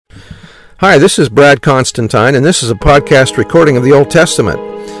Hi, this is Brad Constantine, and this is a podcast recording of the Old Testament.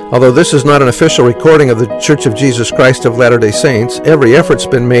 Although this is not an official recording of the Church of Jesus Christ of Latter-day Saints, every effort's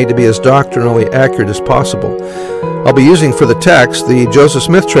been made to be as doctrinally accurate as possible. I'll be using for the text the Joseph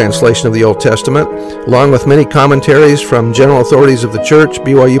Smith translation of the Old Testament, along with many commentaries from general authorities of the Church,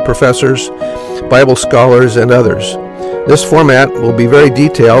 BYU professors, Bible scholars, and others. This format will be very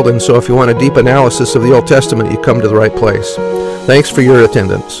detailed, and so if you want a deep analysis of the Old Testament, you come to the right place. Thanks for your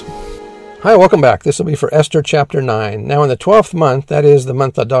attendance. Hi, welcome back. This will be for Esther chapter 9. Now in the 12th month, that is the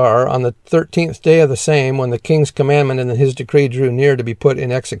month Adar, on the 13th day of the same, when the king's commandment and his decree drew near to be put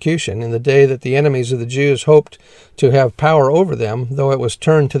in execution, in the day that the enemies of the Jews hoped to have power over them, though it was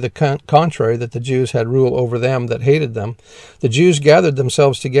turned to the contrary, that the Jews had rule over them that hated them, the Jews gathered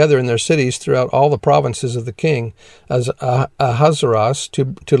themselves together in their cities throughout all the provinces of the king, as Ahasuerus,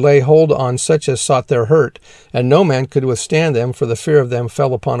 to lay hold on such as sought their hurt, and no man could withstand them, for the fear of them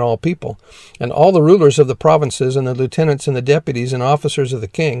fell upon all people. And all the rulers of the provinces and the lieutenants and the deputies and officers of the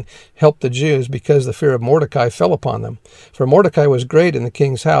king helped the Jews, because the fear of Mordecai fell upon them. For Mordecai was great in the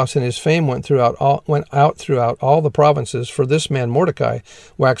king's house, and his fame went out throughout all the provinces, for this man Mordecai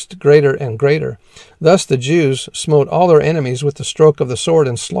waxed greater and greater. Thus the Jews smote all their enemies with the stroke of the sword,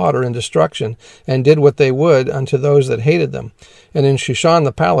 and slaughter and destruction, and did what they would unto those that hated them. And in Shushan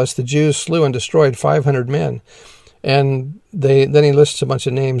the palace the Jews slew and destroyed 500 men. And then he lists a bunch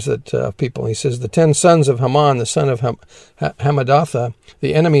of names that people. He says, the 10 sons of Haman, the son of Hammedatha,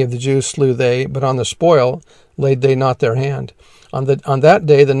 the enemy of the Jews, slew they, but on the spoil laid they not their hand. On that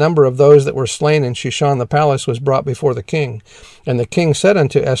day the number of those that were slain in Shushan the palace was brought before the king. And the king said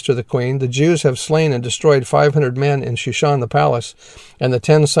unto Esther the queen, the Jews have slain and destroyed 500 men in Shushan the palace, and the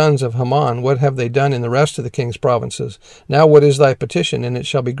 10 sons of Haman, what have they done in the rest of the king's provinces? Now what is thy petition, and it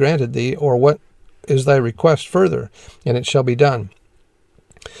shall be granted thee, or what is thy request further, and it shall be done.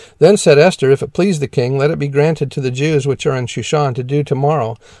 Then said Esther, if it please the king, let it be granted to the Jews which are in Shushan to do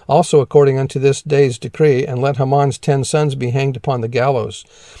tomorrow, also according unto this day's decree, and let Haman's 10 sons be hanged upon the gallows.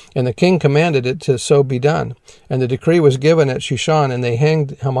 And the king commanded it to so be done. And the decree was given at Shushan, and they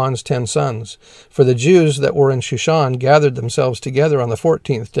hanged Haman's 10 sons. For the Jews that were in Shushan gathered themselves together on the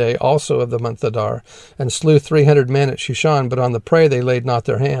 14th day also of the month Adar, and slew 300 men at Shushan, but on the prey they laid not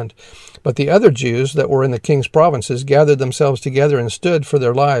their hand. But the other Jews that were in the king's provinces gathered themselves together and stood for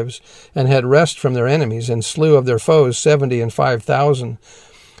their lives, and had rest from their enemies, and slew of their foes 70 and 5,000.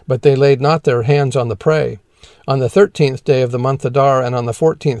 But they laid not their hands on the prey. On the 13th day of the month Adar, and on the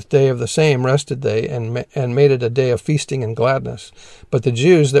 14th day of the same rested they, and made it a day of feasting and gladness. But the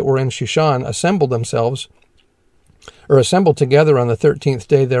Jews that were in Shushan assembled together on the 13th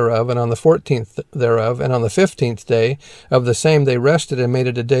day thereof, and on the 14th thereof, and on the 15th day of the same they rested, and made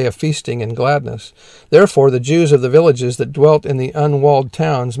it a day of feasting and gladness. Therefore the Jews of the villages that dwelt in the unwalled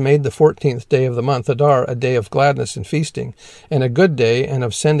towns made the 14th day of the month Adar a day of gladness and feasting, and a good day, and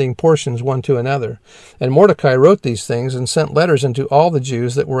of sending portions one to another. And Mordecai wrote these things, and sent letters unto all the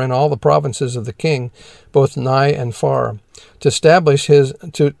Jews that were in all the provinces of the king, both nigh and far, to establish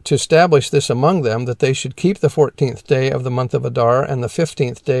this among them, that they should keep the 14th day of the month of Adar, and the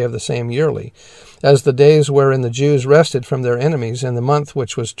 15th day of the same yearly, as the days wherein the Jews rested from their enemies, and the month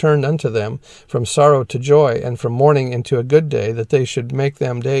which was turned unto them from sorrow to joy, and from mourning into a good day, that they should make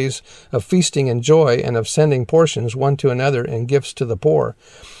them days of feasting and joy, and of sending portions one to another, and gifts to the poor.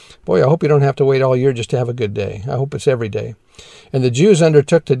 Boy, I hope you don't have to wait all year just to have a good day. I hope it's every day. And the Jews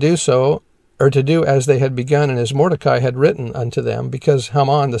undertook to do so, or to do as they had begun, and as Mordecai had written unto them, because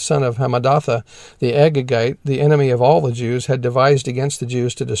Haman the son of Hammedatha the Agagite, the enemy of all the Jews, had devised against the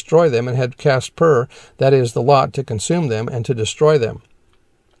Jews to destroy them, and had cast pur, that is, the lot, to consume them, and to destroy them.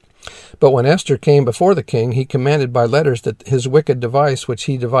 But when Esther came before the king, he commanded by letters that his wicked device which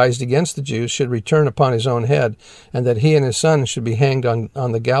he devised against the Jews should return upon his own head, and that he and his sons should be hanged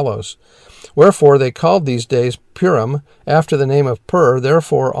on the gallows. Wherefore they called these days Purim, after the name of Pur.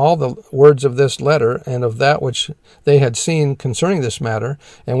 Therefore all the words of this letter, and of that which they had seen concerning this matter,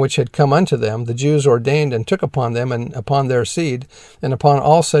 and which had come unto them, the Jews ordained and took upon them, and upon their seed, and upon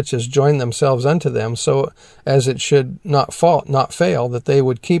all such as joined themselves unto them, so as it should not fail, that they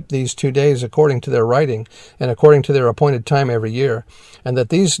would keep these 2 days according to their writing, and according to their appointed time every year, and that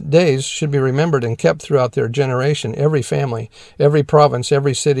these days should be remembered and kept throughout their generation, every family, every province,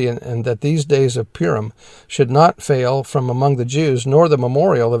 every city, and that these days of Purim should not fail from among the Jews, nor the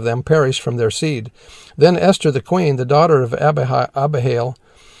memorial of them perish from their seed. Then Esther the queen, the daughter of Abihail,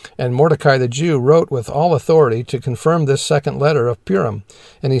 And Mordecai the Jew wrote with all authority to confirm this second letter of Purim.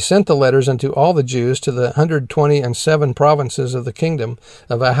 And he sent the letters unto all the Jews to the 127 provinces of the kingdom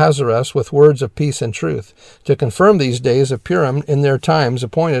of Ahasuerus with words of peace and truth, to confirm these days of Purim in their times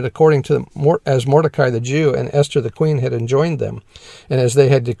appointed according to as Mordecai the Jew and Esther the queen had enjoined them, and as they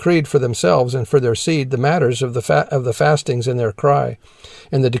had decreed for themselves and for their seed the matters of the fastings in their cry.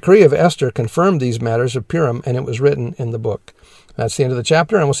 And the decree of Esther confirmed these matters of Purim, and it was written in the book. That's the end of the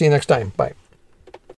chapter, and we'll see you next time. Bye.